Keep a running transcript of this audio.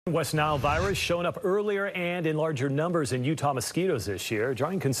West Nile virus showing up earlier and in larger numbers in Utah mosquitoes this year,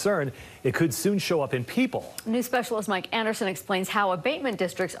 drawing concern it could soon show up in people. News specialist Mike Anderson explains how abatement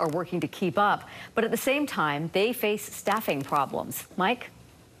districts are working to keep up, but at the same time, they face staffing problems. Mike?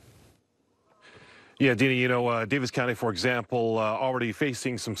 Yeah, Dina, Davis County, for example, already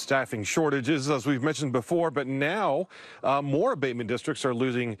facing some staffing shortages, as we've mentioned before, but now more abatement districts are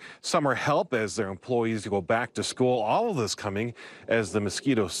losing summer help as their employees go back to school. All of this coming as the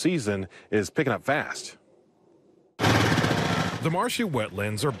mosquito season is picking up fast. The marshy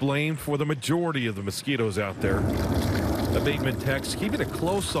wetlands are blamed for the majority of the mosquitoes out there. Abatement techs keeping a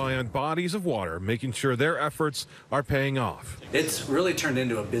close eye on bodies of water, making sure their efforts are paying off. It's really turned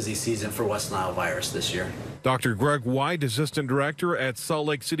into a busy season for West Nile virus this year. Dr. Greg White, assistant director at Salt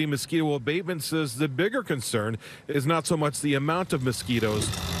Lake City Mosquito Abatement, says the bigger concern is not so much the amount of mosquitoes,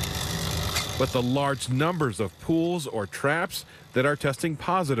 but the large numbers of pools or traps that are testing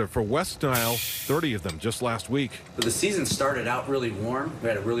positive for West Nile, 30 of them just last week. The season started out really warm. We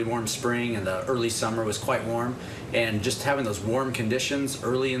had a really warm spring, and the early summer was quite warm. And just having those warm conditions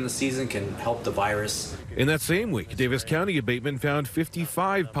early in the season can help the virus. In that same week, Davis County Abatement found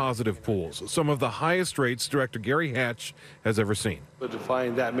 55 positive pools, some of the highest rates Director Gary Hatch has ever seen. But to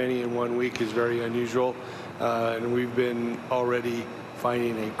find that many in 1 week is very unusual, and we've been already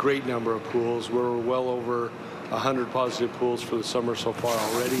finding a great number of pools. We're well over 100 positive pools for the summer so far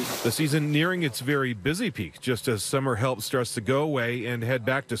already. The season nearing its very busy peak, just as summer help starts to go away and head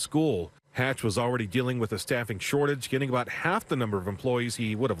back to school. Hatch was already dealing with a staffing shortage, getting about half the number of employees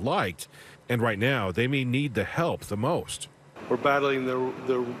he would have liked. And right now, they may need the help the most. We're battling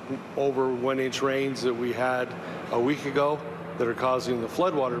the over 1 inch rains that we had a week ago that are causing the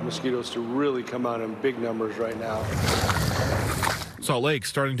floodwater mosquitoes to really come out in big numbers right now. Salt Lake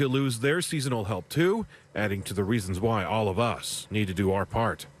starting to lose their seasonal help too, adding to the reasons why all of us need to do our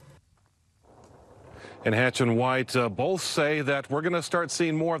part. And Hatch and White both say that we're going to start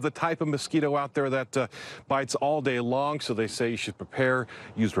seeing more of the type of mosquito out there that bites all day long. So they say you should prepare,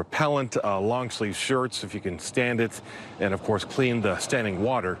 use repellent, long sleeve shirts if you can stand it, and of course clean the standing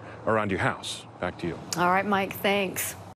water around your house. Back to you. All right, Mike, thanks.